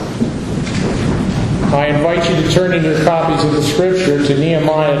I invite you to turn in your copies of the Scripture to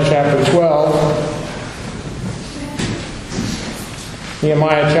Nehemiah chapter 12.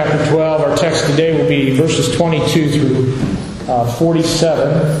 Nehemiah chapter 12. Our text today will be verses 22 through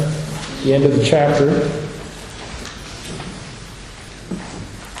 47, the end of the chapter.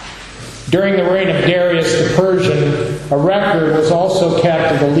 During the reign of Darius the Persian, a record was also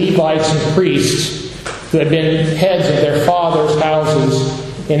kept of the Levites and priests who had been heads of their fathers' houses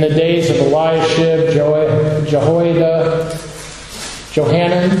in the days of Eliashib, Jehoiada,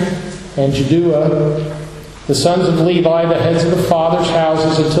 Johanan, and Jaddua, the sons of Levi, the heads of the fathers'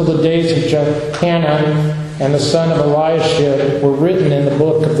 houses, until the days of Johanan and the son of Eliashib were written in the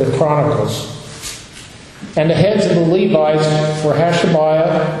book of the Chronicles. And the heads of the Levites were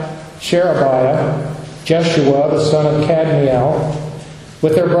Hashabiah, Sherebiah, Jeshua, the son of Kadmiel,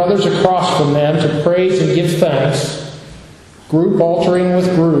 with their brothers across from them, to praise and give thanks, group altering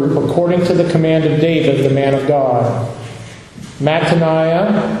with group, according to the command of David, the man of God.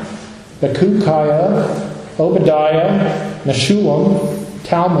 Mattaniah, Bechukiah, Obadiah, Meshullam,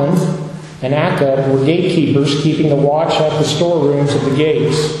 Talmon, and Akab were gatekeepers, keeping the watch at the storerooms of the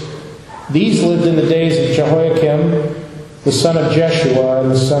gates. These lived in the days of Jehoiakim, the son of Jeshua,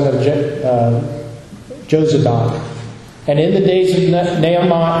 and the son of Jozadak, and in the days of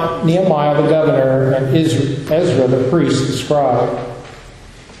Nehemiah the governor, and Ezra the priest, the scribe.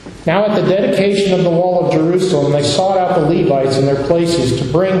 Now at the dedication of the wall of Jerusalem, they sought out the Levites in their places to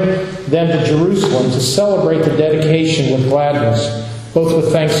bring them to Jerusalem to celebrate the dedication with gladness, both with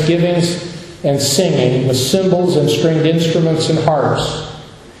thanksgivings and singing, with cymbals and stringed instruments and harps.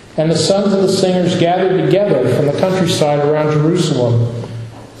 And the sons of the singers gathered together from the countryside around Jerusalem,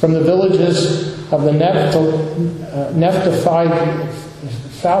 from the villages of the Nephtalites,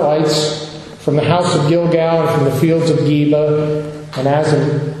 from the house of Gilgal, and from the fields of Geba and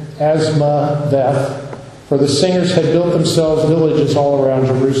Asmaveth, for the singers had built themselves villages all around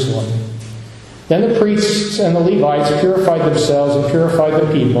Jerusalem. Then the priests and the Levites purified themselves and purified the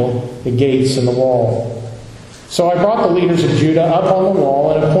people, the gates and the wall. So I brought the leaders of Judah up on the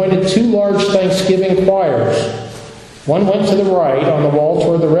wall and appointed 2 large thanksgiving choirs. One went to the right on the wall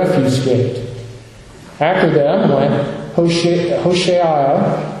toward the refuse gate. After them went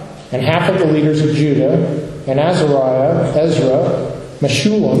Hoshaiah and half of the leaders of Judah, and Azariah, Ezra,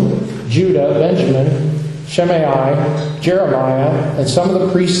 Meshullam, Judah, Benjamin, Shimei, Jeremiah, and some of the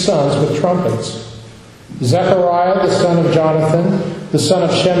priests' sons with trumpets. Zechariah, the son of Jonathan, the son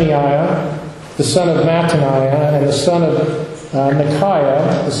of Shemaiah, the son of Mattaniah, and the son of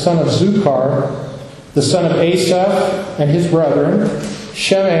Micaiah, the son of Zuccur, the son of Asaph, and his brethren,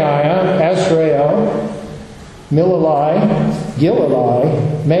 Shemaiah, Azrael, Milalai, Gilalai,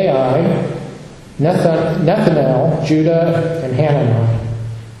 Mai, Nethanel, Judah, and Hanani,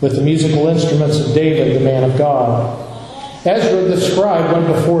 with the musical instruments of David, the man of God. Ezra the scribe went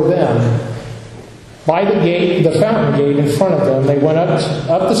before them. By the gate, the fountain gate in front of them, they went up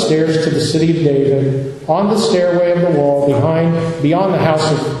the stairs to the city of David, on the stairway of the wall beyond the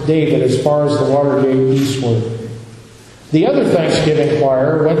house of David, as far as the water gate eastward. The other thanksgiving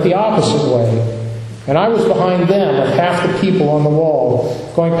choir went the opposite way, and I was behind them with half the people on the wall,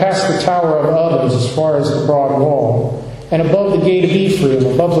 going past the Tower of Ovens as far as the broad wall, and above the gate of Ephraim,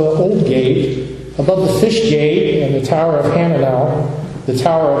 above the old gate, above the fish gate and the Tower of Hananel, the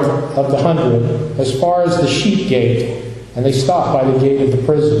Tower of the 100, as far as the sheep gate, and they stopped by the gate of the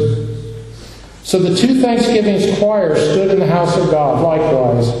prison. So the 2 thanksgiving choirs stood in the house of God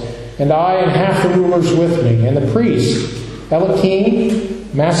likewise, and I and half the rulers with me, and the priests, Eliakim,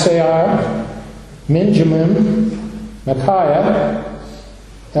 Maaseiah, Minjamin, Micaiah,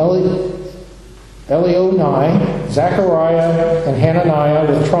 Elionai, Zechariah, and Hananiah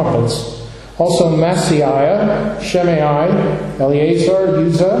with trumpets. Also Maaseiah, Shemai, Eleazar,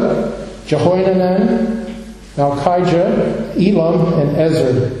 Uzzah, Jehohanan, Malchijah, Elam, and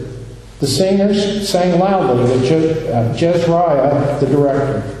Ezer. The singers sang loudly with Jezreiah, the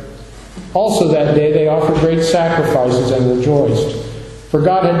director. Also that day they offered great sacrifices and rejoiced, for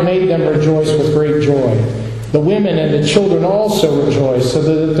God had made them rejoice with great joy. The women and the children also rejoiced, so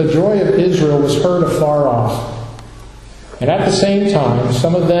that the joy of Israel was heard afar off. And at the same time,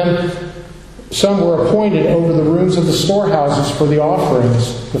 some were appointed over the rooms of the storehouses for the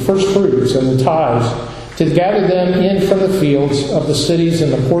offerings, the first fruits and the tithes, to gather them in from the fields of the cities in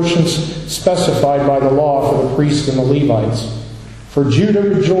the portions specified by the law for the priests and the Levites. For Judah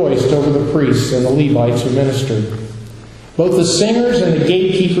rejoiced over the priests and the Levites who ministered. Both the singers and the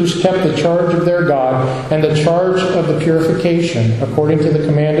gatekeepers kept the charge of their God and the charge of the purification, according to the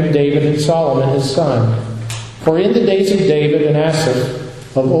command of David and Solomon his son. For in the days of David and Asaph,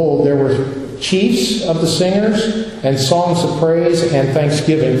 of old, there were chiefs of the singers and songs of praise and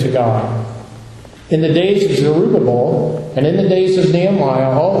thanksgiving to God. In the days of Zerubbabel and in the days of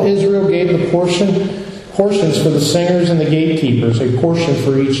Nehemiah, all Israel gave the portions for the singers and the gatekeepers, a portion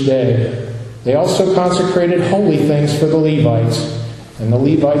for each day. They also consecrated holy things for the Levites, and the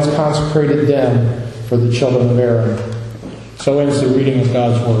Levites consecrated them for the children of Aaron. So ends the reading of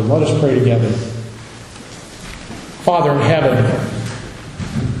God's Word. Let us pray together. Father in heaven,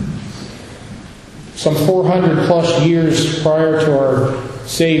 some 400 plus years prior to our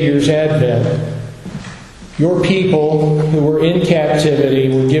Savior's advent, your people who were in captivity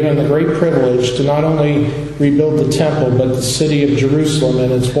were given the great privilege to not only rebuild the temple, but the city of Jerusalem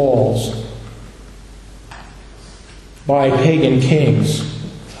and its walls by pagan kings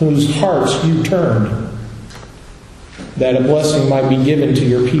whose hearts you turned, that a blessing might be given to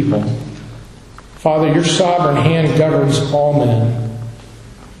your people. Father, your sovereign hand governs all men,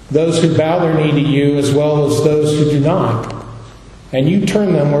 those who bow their knee to you as well as those who do not, and you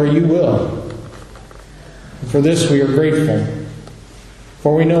turn them where you will. And for this we are grateful,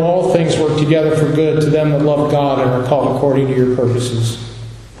 for we know all things work together for good to them that love God and are called according to your purposes.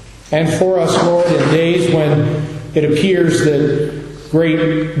 And for us, Lord, in days when it appears that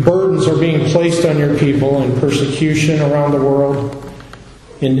great burdens are being placed on your people in persecution around the world,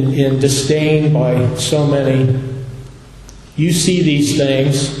 in disdain by so many, you see these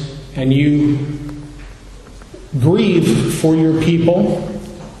things and you grieve for your people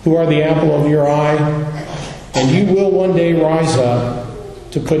who are the apple of your eye, and you will one day rise up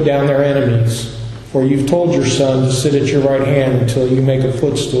to put down their enemies. For you've told your Son to sit at your right hand until you make a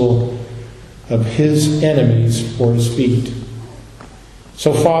footstool of his enemies for his feet.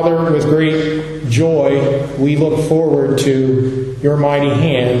 So, Father, with great joy, we look forward to your mighty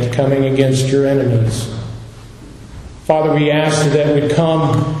hand coming against your enemies. Father, we ask that that would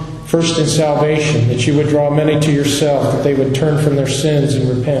come first in salvation, that you would draw many to yourself, that they would turn from their sins and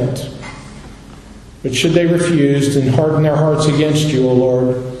repent. But should they refuse and harden their hearts against you, O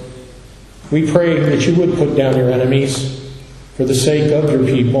Lord, we pray that you would put down your enemies for the sake of your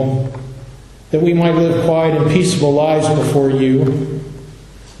people, that we might live quiet and peaceable lives before you,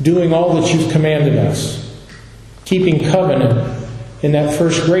 doing all that you've commanded us, keeping covenant in that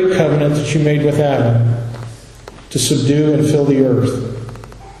first great covenant that you made with Adam, to subdue and fill the earth.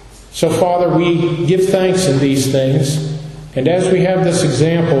 So, Father, we give thanks in these things, and as we have this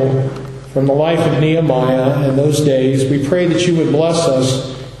example from the life of Nehemiah in those days, we pray that you would bless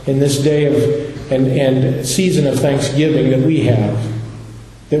us in this day of and season of thanksgiving that we have,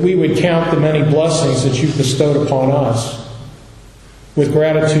 that we would count the many blessings that you've bestowed upon us with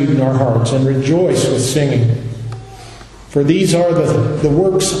gratitude in our hearts and rejoice with singing. For these are the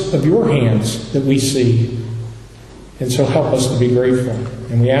works of your hands that we see. And so help us to be grateful.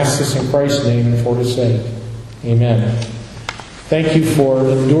 And we ask this in Christ's name and for his sake. Amen. Thank you for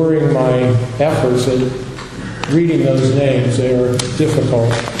enduring my efforts at reading those names. They are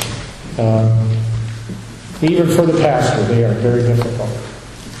difficult. Even for the pastor, they are very difficult.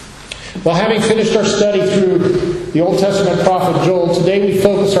 Well, having finished our study through the Old Testament prophet Joel, today we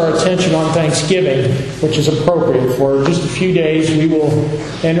focus our attention on Thanksgiving, which is appropriate. For just a few days we will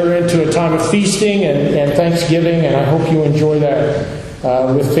enter into a time of feasting and Thanksgiving, and I hope you enjoy that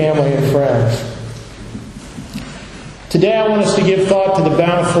with family and friends. Today I want us to give thought to the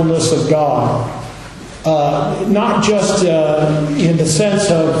bountifulness of God. Not just in the sense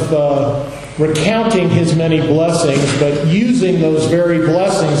of recounting his many blessings, but using those very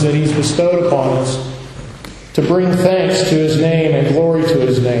blessings that he's bestowed upon us to bring thanks to his name and glory to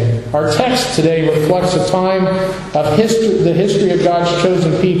his name. Our text today reflects a time of the history of God's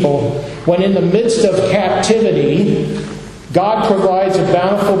chosen people, when in the midst of captivity, God provides a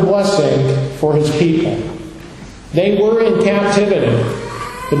bountiful blessing for his people. They were in captivity.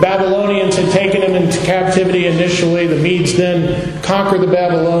 The Babylonians had taken them into captivity initially. The Medes then conquered the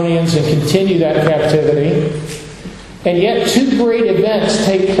Babylonians and continue that captivity. And yet two great events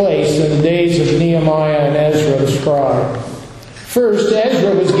take place in the days of Nehemiah and Ezra the scribe. First,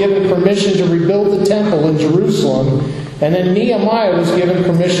 Ezra was given permission to rebuild the temple in Jerusalem, and then Nehemiah was given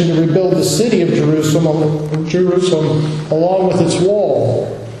permission to rebuild the city of Jerusalem along with its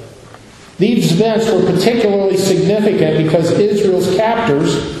wall. These events were particularly significant because Israel's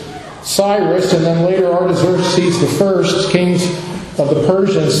captors, Cyrus and then later Artaxerxes I, kings of the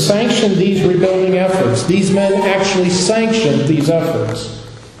Persians, sanctioned these rebuilding efforts. These men actually sanctioned these efforts.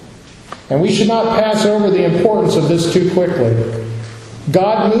 And we should not pass over the importance of this too quickly.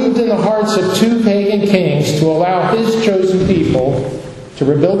 God moved in the hearts of two pagan kings to allow his chosen people to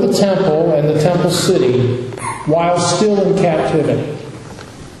rebuild the temple and the temple city while still in captivity.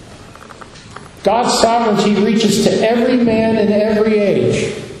 God's sovereignty reaches to every man in every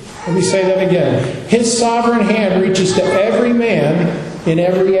age. Let me say that again. His sovereign hand reaches to every man in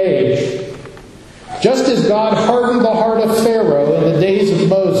every age. Just as God hardened the heart of Pharaoh in the days of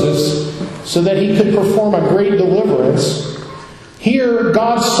Moses so that he could perform a great deliverance, here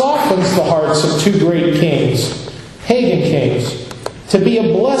God softens the hearts of two great kings, pagan kings, to be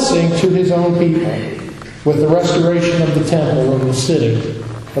a blessing to his own people with the restoration of the temple in the city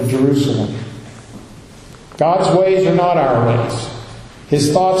of Jerusalem. God's ways are not our ways.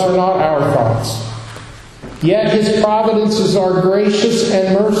 His thoughts are not our thoughts. Yet His providences are gracious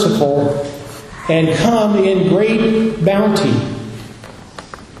and merciful and come in great bounty.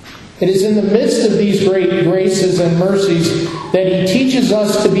 It is in the midst of these great graces and mercies that He teaches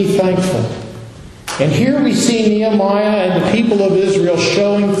us to be thankful. And here we see Nehemiah and the people of Israel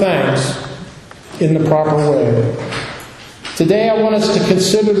showing thanks in the proper way. Today I want us to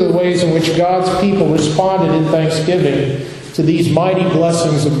consider the ways in which God's people responded in thanksgiving to these mighty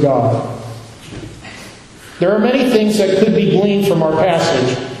blessings of God. There are many things that could be gleaned from our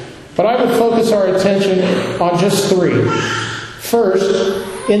passage, but I would focus our attention on just three. First,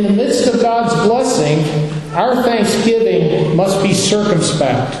 in the midst of God's blessing, our thanksgiving must be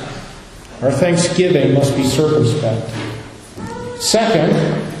circumspect. Our thanksgiving must be circumspect. Second,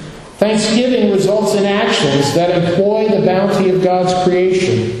 thanksgiving results in actions that employ the bounty of God's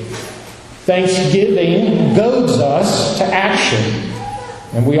creation. Thanksgiving goads us to action,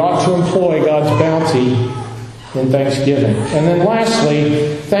 and we ought to employ God's bounty in thanksgiving. And then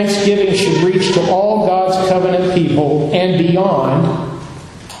lastly, thanksgiving should reach to all God's covenant people and beyond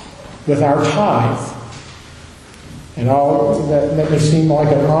with our tithe. And that may seem like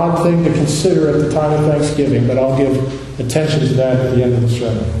an odd thing to consider at the time of Thanksgiving, but I'll give attention to that at the end of the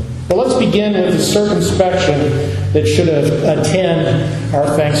sermon. But let's begin with the circumspection that should attend our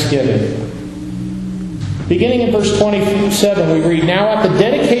Thanksgiving. Beginning in verse 27, we read, "Now at the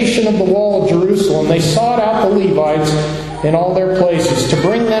dedication of the wall of Jerusalem, they sought out the Levites in all their places, to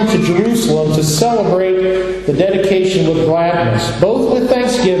bring them to Jerusalem to celebrate the dedication with gladness, both with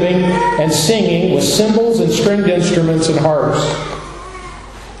thanksgiving and singing, with cymbals and stringed instruments and harps.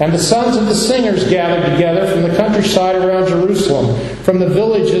 And the sons of the singers gathered together from the countryside around Jerusalem, from the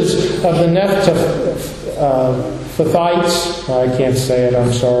villages of the Nephthathites, I can't say it,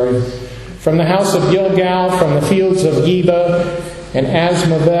 I'm sorry, from the house of Gilgal, from the fields of Geba and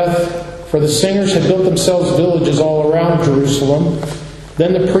Asmaveth, for the singers had built themselves villages all around Jerusalem.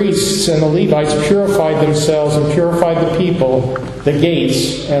 Then the priests and the Levites purified themselves and purified the people, the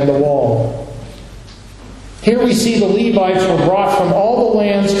gates, and the wall." Here we see the Levites were brought from all the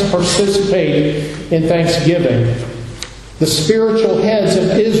lands to participate in thanksgiving. The spiritual heads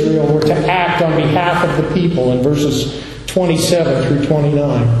of Israel were to act on behalf of the people in verses 27 through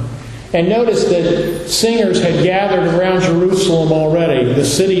 29. And notice that singers had gathered around Jerusalem already. The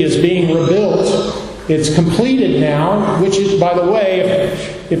city is being rebuilt. It's completed now, which is, by the way,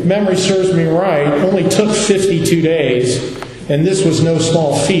 if memory serves me right, only took 52 days. And this was no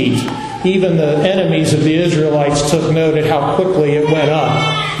small feat. Even the enemies of the Israelites took note at how quickly it went up,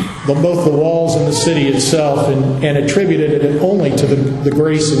 both the walls and the city itself, and attributed it only to the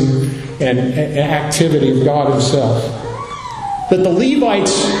grace and activity of God Himself. But the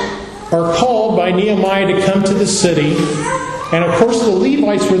Levites are called by Nehemiah to come to the city. And of course the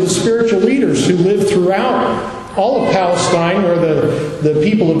Levites were the spiritual leaders who lived throughout all of Palestine, where the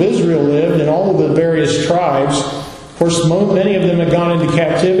people of Israel lived, and all of the various tribes. Of course, many of them had gone into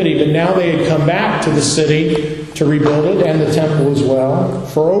captivity, but now they had come back to the city to rebuild it, and the temple as well.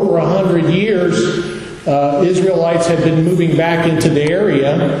 For over 100 years, Israelites had been moving back into the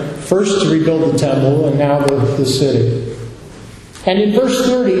area, first to rebuild the temple, and now the city. And in verse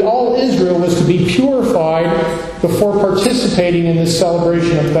 30, all Israel was to be purified before participating in this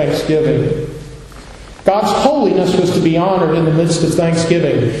celebration of thanksgiving. God's holiness was to be honored in the midst of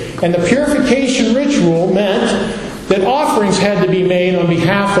thanksgiving. And the purification ritual meant that offerings had to be made on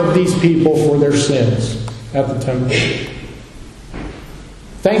behalf of these people for their sins at the temple.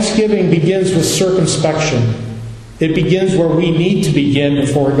 Thanksgiving begins with circumspection. It begins where we need to begin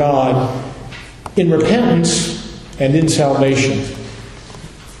before God, in repentance and in salvation.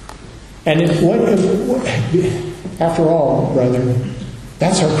 And after all, brethren,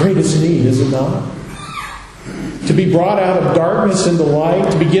 that's our greatest need, is it not? To be brought out of darkness into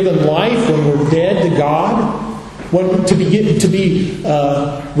light, to be given life when we're dead to God, to be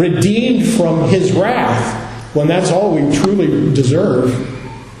redeemed from His wrath, when that's all we truly deserve.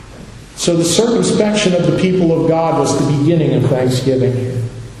 So the circumspection of the people of God was the beginning of thanksgiving.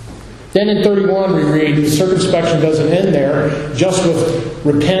 Then in 31 we read, the circumspection doesn't end there, just with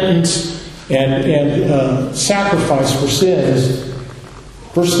repentance and sacrifice for sins.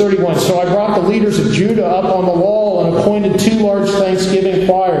 Verse 31, so I brought the leaders of Judah up on the wall and appointed 2 large thanksgiving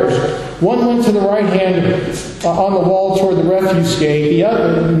choirs. One went to the right hand on the wall toward the refuse gate. The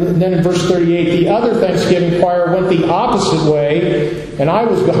other, and then in verse 38, the other thanksgiving choir went the opposite way, and I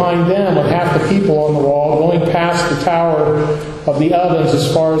was behind them with half the people on the wall, going past the tower of the ovens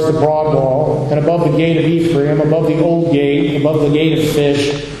as far as the broad wall, and above the gate of Ephraim, above the old gate, above the gate of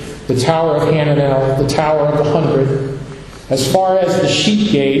Fish, the tower of Hananel, the tower of the 100, as far as the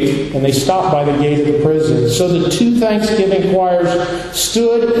sheep gate, and they stopped by the gate of the prison. So the 2 thanksgiving choirs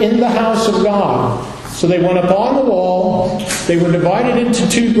stood in the house of God. So they went up on the wall. They were divided into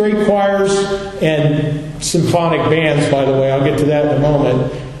 2 great choirs and symphonic bands, by the way. I'll get to that in a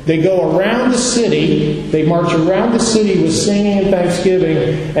moment. They go around the city. They march around the city with singing and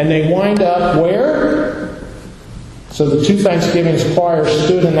thanksgiving, and they wind up where? So the 2 thanksgiving choirs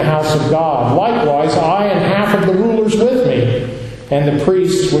stood in the house of God. Likewise, I and half of the rulers with me, and the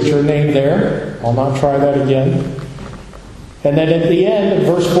priests which are named there. I'll not try that again. And then at the end of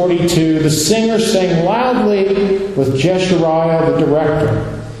verse 42, the singers sang loudly with Jeshariah the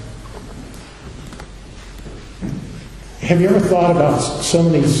director. Have you ever thought about some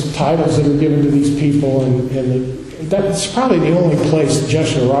of these titles that are given to these people? And that's probably the only place that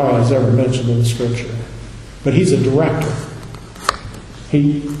Jeshariah is ever mentioned in the Scripture. But he's a director.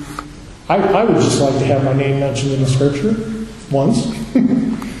 I would just like to have my name mentioned in the Scripture once.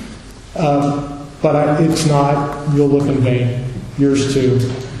 But it's not. You'll look in vain. Yours too.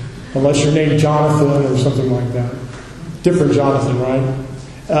 Unless you're named Jonathan or something like that. Different Jonathan, right?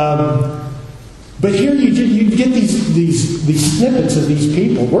 But here you get these snippets of these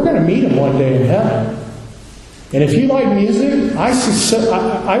people. We're going to meet them one day in heaven. And if you like music,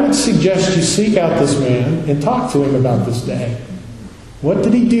 I would suggest you seek out this man and talk to him about this day. What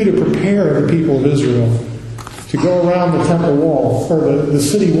did he do to prepare the people of Israel to go around the temple wall, or the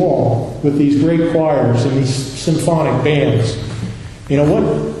city wall, with these great choirs and these symphonic bands? You know,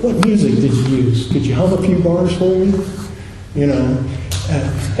 what music did you use? Could you hum a few bars for me? You know,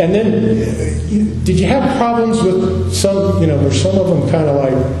 and then did you have problems with some? You know, were some of them kind of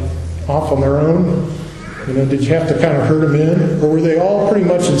like off on their own? You know, did you have to kind of herd them in? Or were they all pretty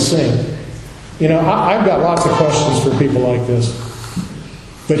much in sync? You know, I've got lots of questions for people like this.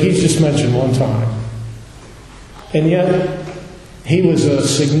 But he's just mentioned one time. And yet, he was a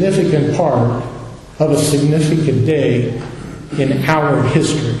significant part of a significant day in our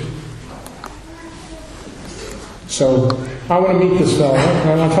history. So, I want to meet this fellow.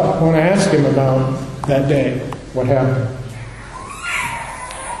 And I want to ask him about that day. What happened?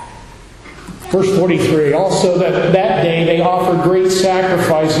 Verse 43, also that day they offered great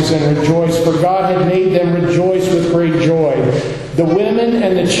sacrifices and rejoiced, for God had made them rejoice with great joy. The women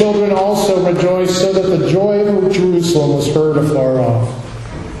and the children also rejoiced, so that the joy of Jerusalem was heard afar off.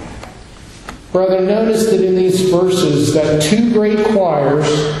 Brethren, notice that in these verses that 2 great choirs,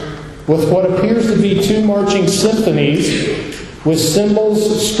 with what appears to be 2 marching symphonies, with cymbals,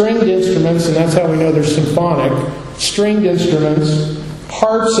 stringed instruments, and that's how we know they're symphonic, stringed instruments,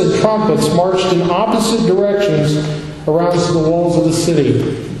 harps and trumpets marched in opposite directions around the walls of the city.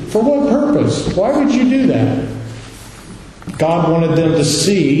 For what purpose? Why would you do that? God wanted them to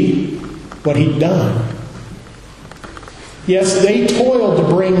see what He'd done. Yes, they toiled to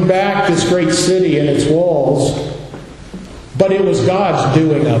bring back this great city and its walls, but it was God's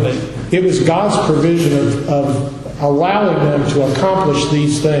doing of it. It was God's provision of allowing them to accomplish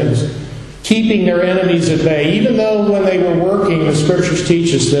these things, keeping their enemies at bay. Even though when they were working, the Scriptures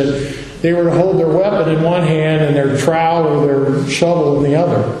teach us that they were to hold their weapon in one hand and their trowel or their shovel in the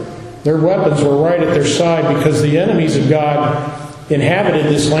other. Their weapons were right at their side because the enemies of God inhabited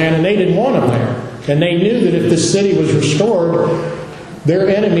this land and they didn't want them there. And they knew that if this city was restored, their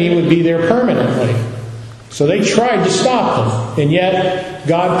enemy would be there permanently. So they tried to stop them. And yet,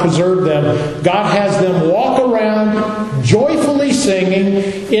 God preserved them. God has them walk around joyfully singing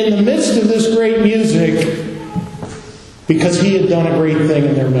in the midst of this great music because He had done a great thing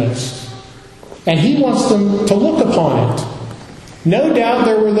in their midst. And He wants them to look upon it. No doubt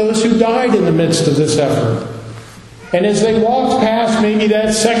there were those who died in the midst of this effort. And as they walked past maybe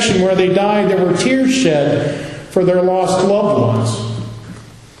that section where they died, there were tears shed for their lost loved ones.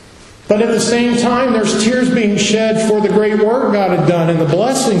 But at the same time, there's tears being shed for the great work God had done and the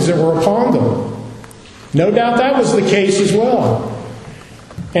blessings that were upon them. No doubt that was the case as well.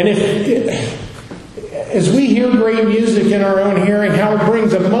 And as we hear great music in our own hearing, how it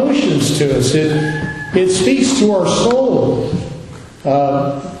brings emotions to us. It speaks to our soul.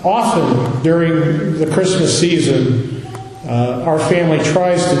 Often during the Christmas season, our family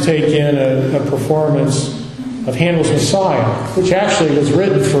tries to take in a performance of Handel's Messiah, which actually was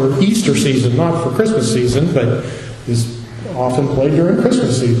written for Easter season, not for Christmas season, but is often played during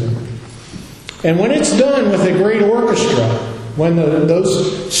Christmas season. And when it's done with a great orchestra, when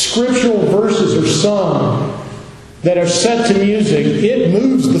those scriptural verses are sung that are set to music, it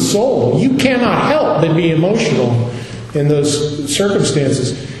moves the soul. You cannot help but be emotional in those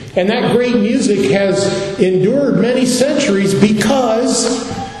circumstances. And that great music has endured many centuries because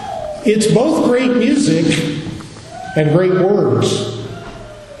it's both great music and great words.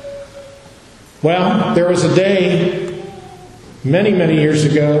 Well, there was a day many, many years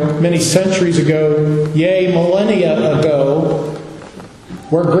ago, many centuries ago, yea, millennia ago,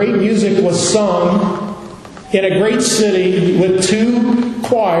 where great music was sung in a great city with 2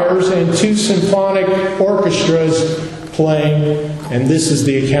 choirs and 2 symphonic orchestras playing, and this is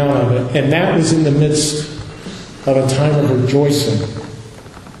the account of it. And that was in the midst of a time of rejoicing.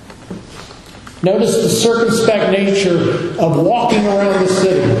 Notice the circumspect nature of walking around the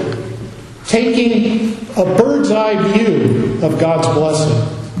city, taking a bird's eye view of God's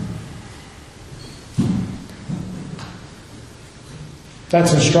blessing.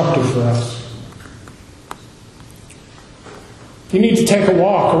 That's instructive for us. You need to take a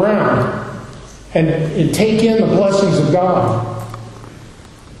walk around and take in the blessings of God.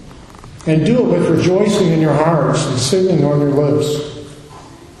 And do it with rejoicing in your hearts and singing on your lips.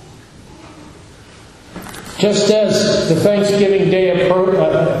 Just as the Thanksgiving Day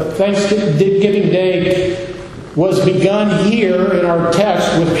was begun here in our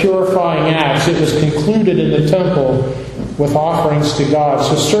text with purifying acts, it was concluded in the temple with offerings to God.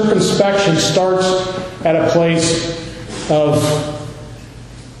 So circumspection starts at a place of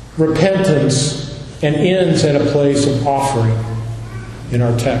repentance and ends at a place of offering in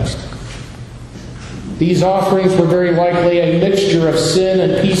our text. These offerings were very likely a mixture of sin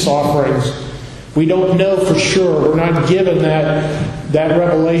and peace offerings. We don't know for sure. We're not given that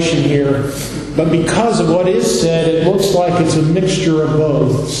revelation here. But because of what is said, it looks like it's a mixture of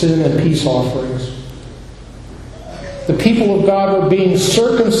both, sin and peace offerings. The people of God were being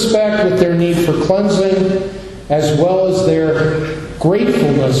circumspect with their need for cleansing, as well as their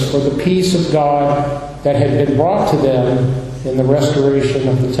gratefulness for the peace of God that had been brought to them in the restoration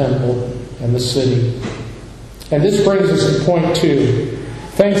of the temple and the city. And this brings us to point 2.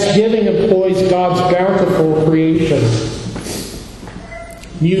 Thanksgiving employs God's bountiful creation.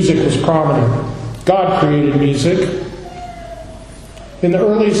 Music was prominent. God created music. In the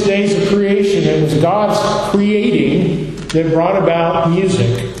earliest days of creation, it was God's creating that brought about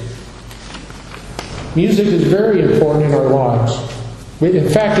music. Music is very important in our lives. In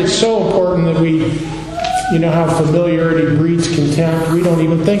fact, it's so important that you know how familiarity breeds contempt. We don't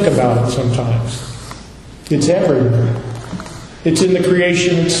even think about it sometimes. It's everywhere. It's in the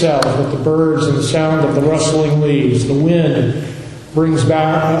creation itself, with the birds and the sound of the rustling leaves. The wind brings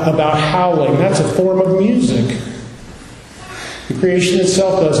about howling. That's a form of music. The creation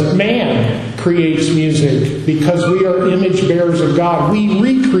itself does it. Man creates music because we are image bearers of God. We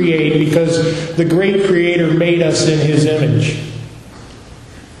recreate because the great Creator made us in His image.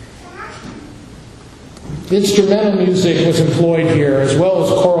 Instrumental music was employed here, as well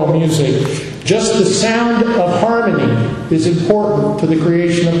as choral music. Just the sound of harmony is important to the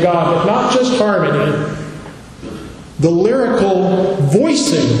creation of God, but not just harmony. The lyrical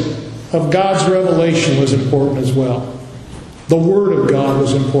voicing of God's revelation was important as well. The Word of God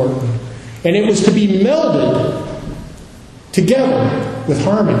was important. And it was to be melded together with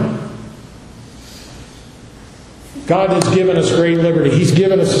harmony. God has given us great liberty. He's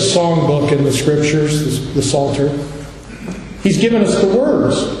given us a songbook in the Scriptures, the Psalter. He's given us the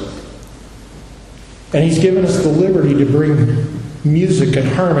words. And He's given us the liberty to bring music and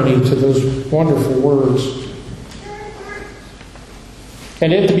harmony to those wonderful words.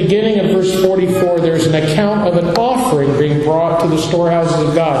 And at the beginning of verse 44, there's an account of an offering being brought to the storehouses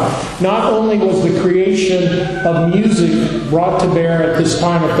of God. Not only was the creation of music brought to bear at this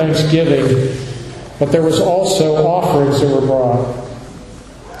time of Thanksgiving, but there was also offerings that were brought.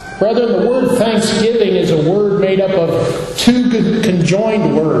 Brethren, the word thanksgiving is a word made up of 2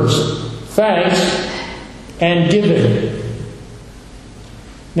 conjoined words. Thanks and giving.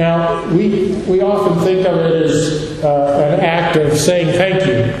 Now, we often think of it as an act of saying thank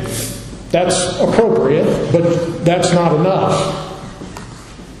you. That's appropriate, but that's not enough.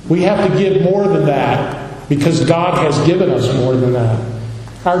 We have to give more than that because God has given us more than that.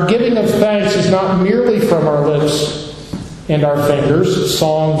 Our giving of thanks is not merely from our lips and our fingers,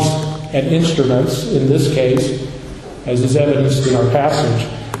 songs and instruments in this case, as is evidenced in our passage,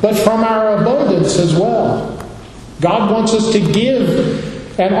 but from our abundance as well. God wants us to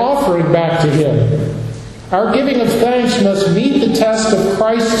give an offering back to Him. Our giving of thanks must meet the test of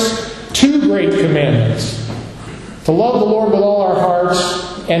Christ's two great commandments: to love the Lord with all our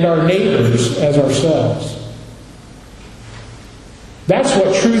hearts and our neighbors as ourselves. That's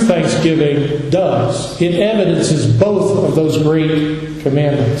what true thanksgiving does. It evidences both of those great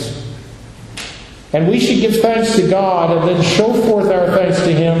commandments. And we should give thanks to God and then show forth our thanks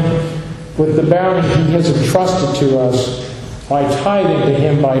to Him with the bounty He has entrusted to us by tithing to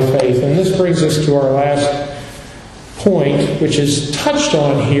Him by faith. And this brings us to our last point, which is touched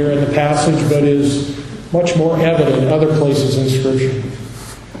on here in the passage, but is much more evident in other places in Scripture.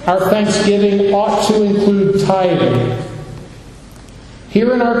 Our thanksgiving ought to include tithing.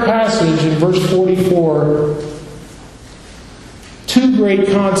 Here in our passage, in verse 44, two great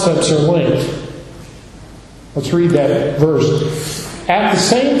concepts are linked. Let's read that verse. At the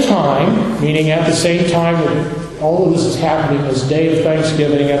same time, meaning at the same time that all of this is happening, this day of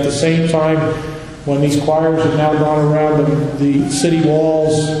Thanksgiving, at the same time when these choirs have now gone around the city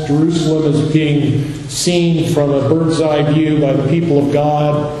walls, Jerusalem is being seen from a bird's eye view by the people of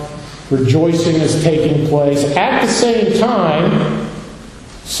God. Rejoicing is taking place. At the same time,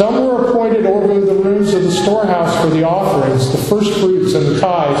 some were appointed over the rooms of the storehouse for the offerings, the first fruits and the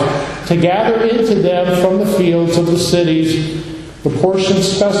tithes, to gather into them from the fields of the cities the portions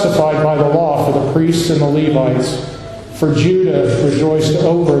specified by the law for the priests and the Levites. For Judah rejoiced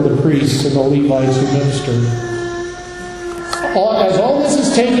over the priests and the Levites who ministered. As all this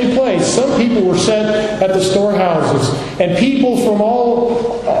is taking place, some people were set at the storehouses, and people from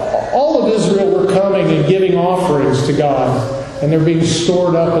all of Israel were coming and giving offerings to God. And they're being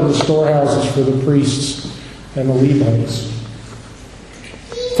stored up in the storehouses for the priests and the Levites.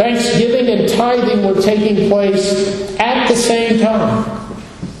 Thanksgiving and tithing were taking place at the same time.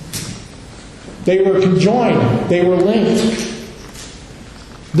 They were conjoined. They were linked.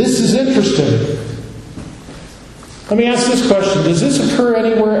 This is interesting. Let me ask this question. Does this occur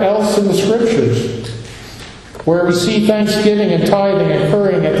anywhere else in the Scriptures where we see thanksgiving and tithing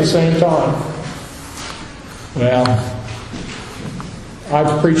occurring at the same time? Well,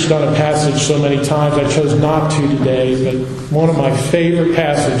 I've preached on a passage so many times, I chose not to today, but one of my favorite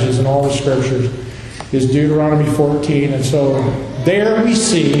passages in all the Scriptures is Deuteronomy 14. And so there we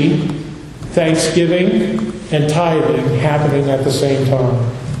see thanksgiving and tithing happening at the same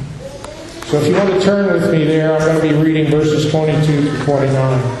time. So if you want to turn with me there, I'm going to be reading verses 22 to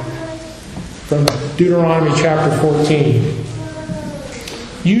 29 from Deuteronomy chapter 14.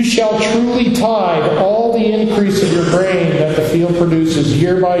 You shall truly tithe all the increase of your grain that the field produces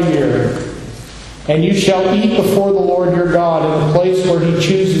year by year, and you shall eat before the Lord your God in the place where He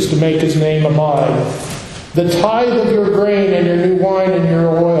chooses to make His name abide. The tithe of your grain and your new wine and your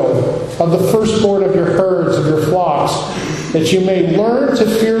oil, of the firstborn of your herds, of your flocks, that you may learn to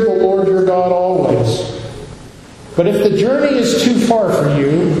fear the Lord your God always. But if the journey is too far for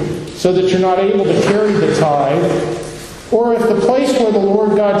you, so that you're not able to carry the tithe, or if the place where the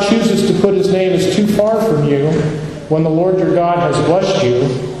Lord God chooses to put His name is too far from you, when the Lord your God has blessed you,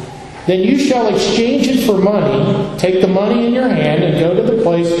 then you shall exchange it for money, take the money in your hand, and go to the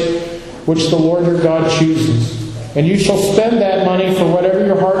place which the Lord your God chooses. And you shall spend that money for whatever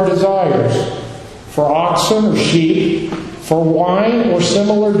your heart desires, for oxen or sheep, for wine or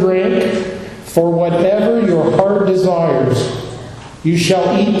similar drink, for whatever your heart desires. You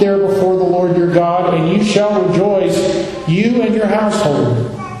shall eat there before the Lord your God, and you shall rejoice, you and your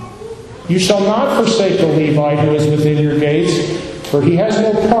household. You shall not forsake the Levite who is within your gates, for he has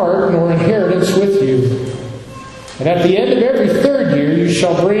no part nor inheritance with you. And at the end of every third year you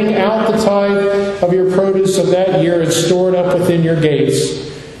shall bring out the tithe of your produce of that year and store it up within your gates.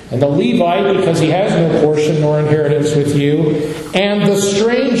 And the Levite, because he has no portion nor inheritance with you, and the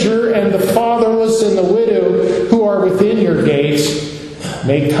stranger and the fatherless and the widow who are within your gates,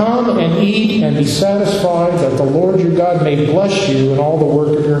 may come and eat and be satisfied, that the Lord your God may bless you in all the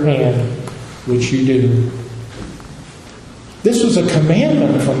work of your hand, which you do. This was a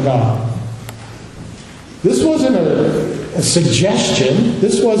commandment from God. This wasn't a suggestion.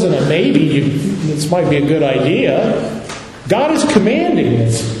 This wasn't a maybe, this might be a good idea. God is commanding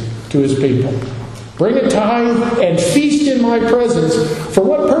this to His people. Bring a tithe and feast in my presence. For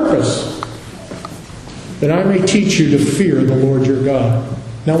what purpose? That I may teach you to fear the Lord your God.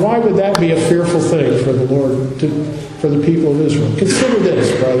 Now, why would that be a fearful thing for the Lord, for the people of Israel? Consider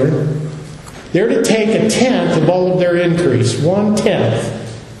this, brother. They're to take a tenth of all of their increase, 1/10.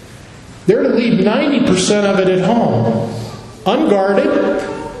 They're to leave 90% of it at home, unguarded,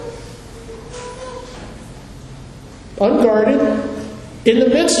 in the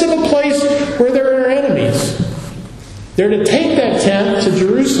midst of a place where there are enemies. They're to take that tenth to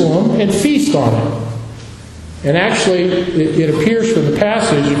Jerusalem and feast on it. And actually, it appears from the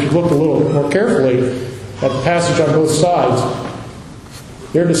passage, if you look a little more carefully at the passage on both sides,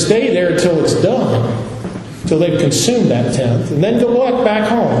 they're to stay there until it's done, until they've consumed that tenth, and then go back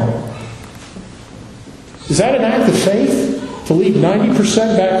home. Is that an act of faith? To leave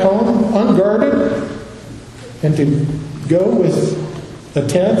 90% back home, unguarded, and to go with a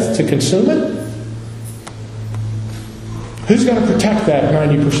tenth to consume it? Who's going to protect that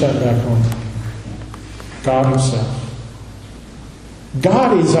 90% back home? God Himself.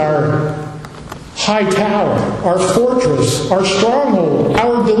 God is our high tower, our fortress, our stronghold,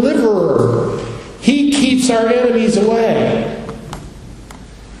 our deliverer. He keeps our enemies away.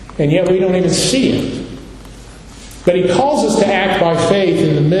 And yet we don't even see it. But He calls us to act by faith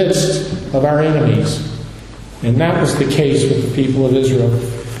in the midst of our enemies. And that was the case with the people of Israel.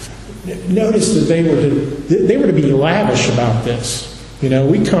 Notice that they were to be lavish about this.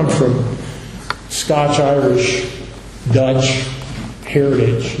 We come from Scotch, Irish, Dutch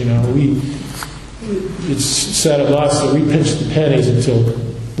heritage. It's said of us that we pinch the pennies until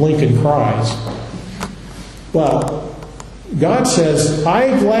Lincoln cries. Well, God says,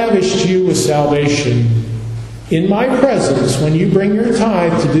 I've lavished you with salvation. In my presence, when you bring your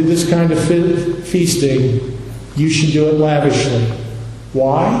tithe to do this kind of feasting, you should do it lavishly.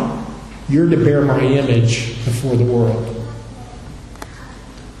 Why? You're to bear my image before the world.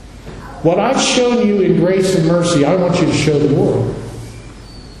 What I've shown you in grace and mercy, I want you to show the world.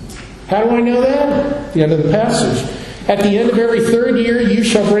 How do I know that? At the end of the passage. At the end of every third year, you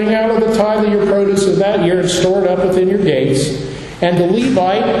shall bring out of the tithe of your produce of that year and store it up within your gates. And the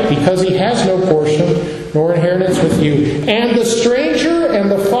Levite, because he has no portion nor inheritance with you, and the stranger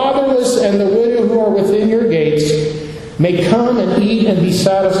and the fatherless and the widow who are within your gates, may come and eat and be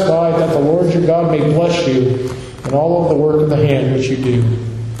satisfied, that the Lord your God may bless you in all of the work of the hand which you do.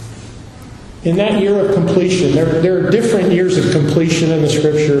 In that year of completion, there are different years of completion in the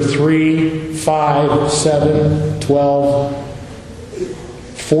Scripture: 3, 5, 7, 12,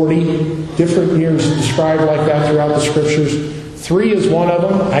 40. Different years described like that throughout the Scriptures. 3 is one of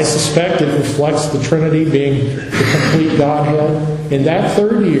them. I suspect it reflects the Trinity being the complete Godhead. In that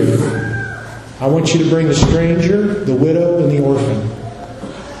third year, I want you to bring the stranger, the widow, and the orphan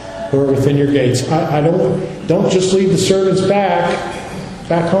who are within your gates. I don't just leave the servants back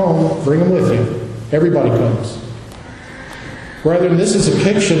home. Bring them with you. Everybody comes. Brethren, this is a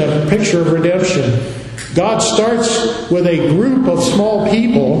picture of redemption. God starts with a group of small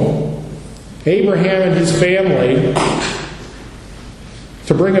people, Abraham and his family,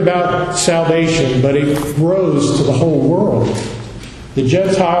 to bring about salvation, but it grows to the whole world. The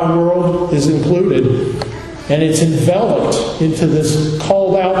Gentile world is included, and it's enveloped into this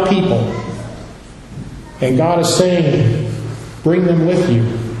called out people. And God is saying, bring them with you,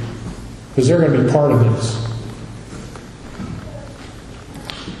 because they're going to be part of this.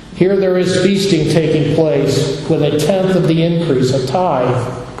 Here there is feasting taking place with a tenth of the increase, a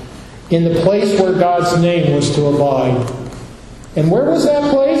tithe, in the place where God's name was to abide. And where was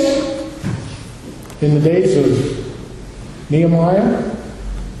that place? In the days of Nehemiah?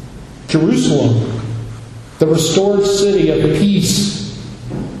 Jerusalem, the restored city of peace.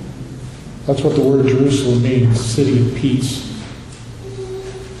 That's what the word Jerusalem means, city of peace.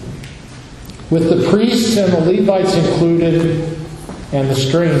 With the priests and the Levites included, and the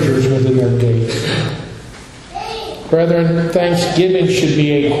strangers within their gates. Brethren, thanksgiving should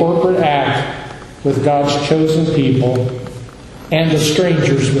be a corporate act with God's chosen people and the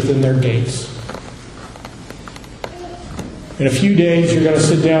strangers within their gates. In a few days, you're going to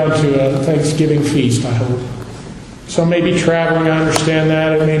sit down to a Thanksgiving feast, I hope. Some may be traveling, I understand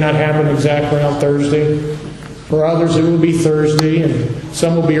that. It may not happen exactly on Thursday. For others, it will be Thursday, and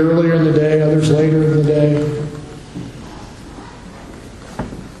some will be earlier in the day, others later in the day.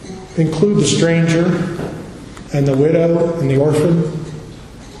 Include the stranger and the widow and the orphan.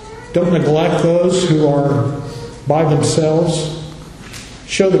 Don't neglect those who are by themselves.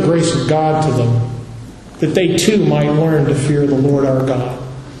 Show the grace of God to them, that they too might learn to fear the Lord our God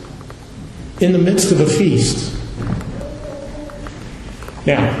in the midst of a feast.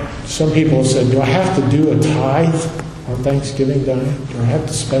 Now, some people have said, do I have to do a tithe on Thanksgiving Day? Do I have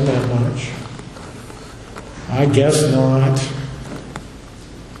to spend that much? I guess not.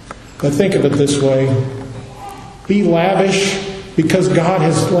 But think of it this way. Be lavish because God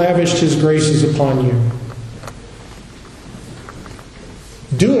has lavished His graces upon you.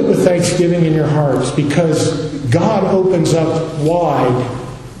 Do it with thanksgiving in your hearts, because God opens up wide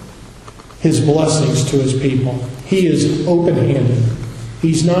His blessings to His people. He is open-handed.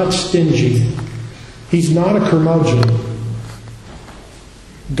 He's not stingy. He's not a curmudgeon.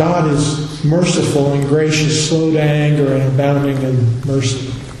 God is merciful and gracious, slow to anger, and abounding in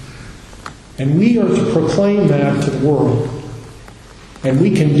mercy. And we are to proclaim that to the world. And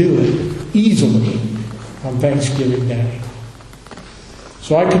we can do it easily on Thanksgiving Day.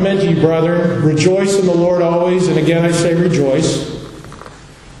 So I commend to you, brethren, rejoice in the Lord always. And again I say rejoice.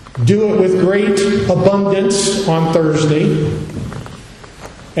 Do it with great abundance on Thursday.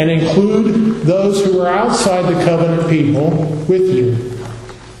 And include those who are outside the covenant people with you,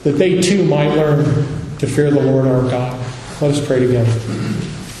 that they too might learn to fear the Lord our God. Let us pray together.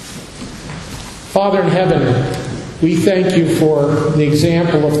 Father in heaven, we thank you for the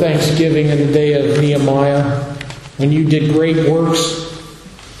example of thanksgiving in the day of Nehemiah, when you did great works.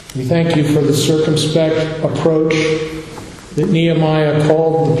 We thank you for the circumspect approach that Nehemiah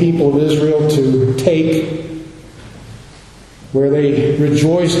called the people of Israel to take, where they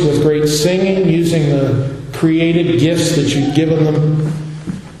rejoiced with great singing, using the created gifts that you've given them,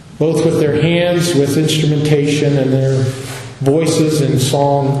 both with their hands, with instrumentation, and their voices in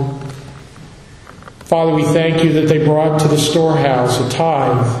song. Father, we thank you that they brought to the storehouse a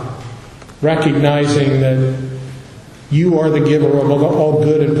tithe, recognizing that you are the giver of all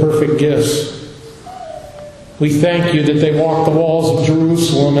good and perfect gifts. We thank you that they walked the walls of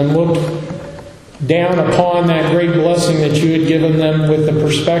Jerusalem and looked down upon that great blessing that you had given them with the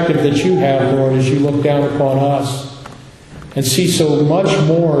perspective that you have, Lord, as you look down upon us and see so much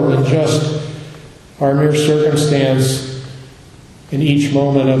more than just our mere circumstance in each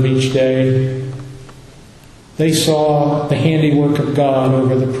moment of each day. They saw the handiwork of God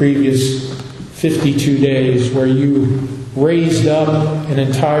over the previous 52 days, where you raised up an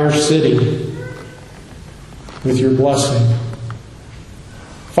entire city with your blessing.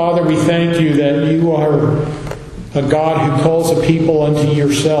 Father, we thank you that you are a God who calls a people unto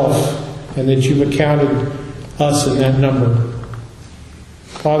yourself, and that you've accounted us in that number.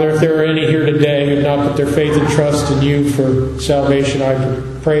 Father, if there are any here today who have not put their faith and trust in you for salvation, I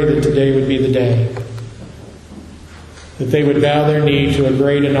pray that today would be the day. That they would bow their knee to a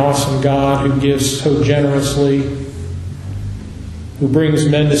great and awesome God who gives so generously, who brings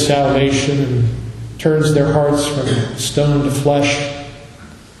men to salvation and turns their hearts from stone to flesh.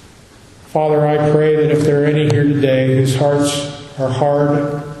 Father, I pray that if there are any here today whose hearts are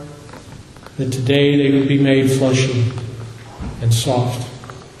hard, that today they would be made fleshy and soft.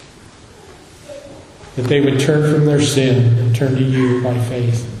 That they would turn from their sin and turn to you by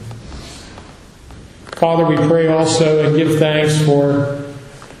faith. Father, we pray also and give thanks for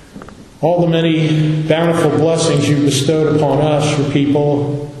all the many bountiful blessings you've bestowed upon us, your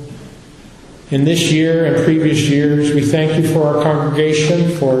people, in this year and previous years. We thank you for our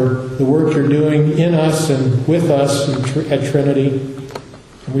congregation, for the work you're doing in us and with us at Trinity.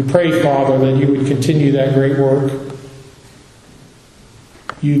 And we pray, Father, that you would continue that great work.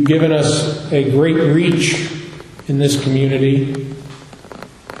 You've given us a great reach in this community.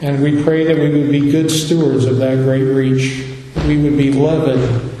 And we pray that we would be good stewards of that great reach. We would be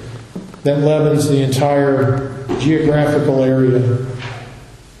leaven that leavens the entire geographical area.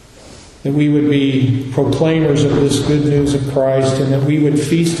 That we would be proclaimers of this good news of Christ, and that we would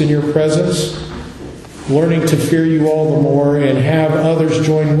feast in your presence, learning to fear you all the more, and have others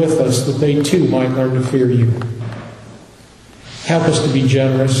join with us that they too might learn to fear you. Help us to be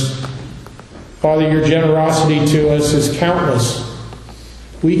generous. Father, your generosity to us is countless.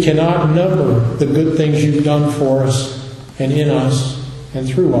 We cannot number the good things you've done for us and in us and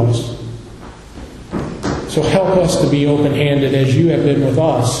through us. So help us to be open-handed as you have been with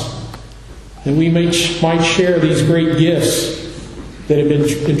us, that we might share these great gifts that have been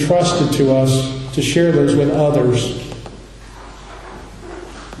entrusted to us, to share those with others.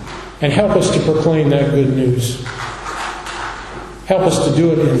 And help us to proclaim that good news. Help us to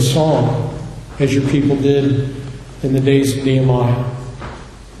do it in song, as your people did in the days of Nehemiah.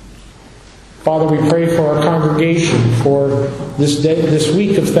 Father, we pray for our congregation for this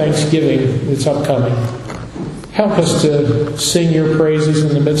week of Thanksgiving that's upcoming. Help us to sing your praises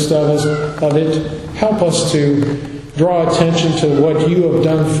in the midst of it. Help us to draw attention to what you have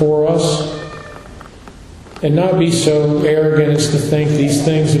done for us, and not be so arrogant as to think these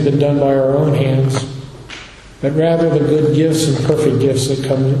things have been done by our own hands, but rather the good gifts and perfect gifts that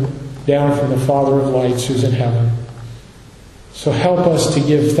come down from the Father of lights who's in heaven. So help us to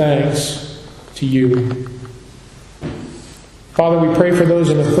give thanks to you. Father, we pray for those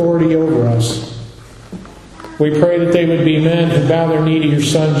in authority over us. We pray that they would be men who bow their knee to your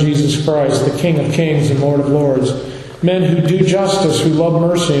Son, Jesus Christ, the King of kings and Lord of lords. Men who do justice, who love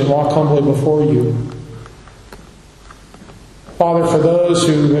mercy, and walk humbly before you. Father, for those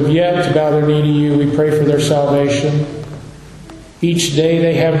who have yet to bow their knee to you, we pray for their salvation. Each day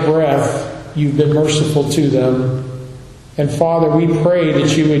they have breath, you've been merciful to them. And Father, we pray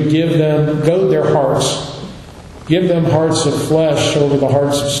that you would goad their hearts, give them hearts of flesh over the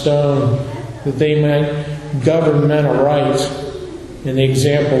hearts of stone, that they might govern men aright in the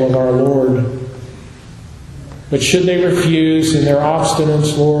example of our Lord. But should they refuse in their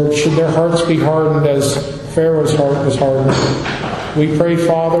obstinance, Lord, should their hearts be hardened as Pharaoh's heart was hardened, we pray,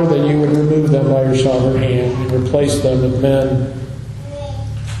 Father, that you would remove them by your sovereign hand and replace them with men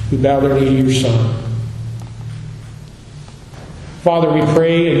who bow their knee to your Son. Father, we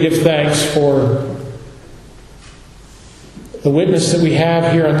pray and give thanks for the witness that we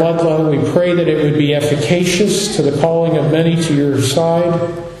have here in Ludlow. We pray that it would be efficacious to the calling of many to your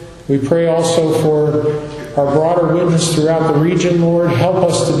side. We pray also for our broader witness throughout the region, Lord. Help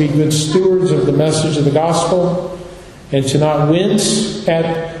us to be good stewards of the message of the gospel and to not wince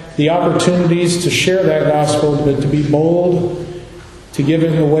at the opportunities to share that gospel, but to be bold, to give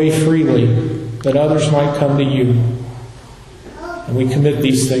it away freely, that others might come to you. And we commit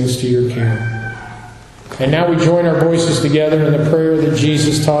these things to your care. And now we join our voices together in the prayer that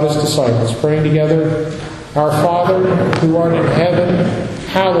Jesus taught his disciples, praying together, Our Father, who art in heaven,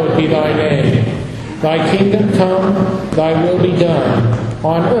 hallowed be thy name. Thy kingdom come, thy will be done,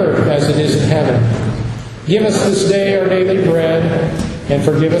 on earth as it is in heaven. Give us this day our daily bread, and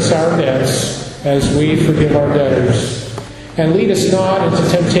forgive us our debts, as we forgive our debtors. And lead us not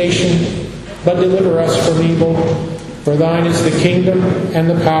into temptation, but deliver us from evil. For thine is the kingdom, and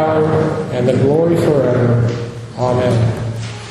the power, and the glory forever. Amen.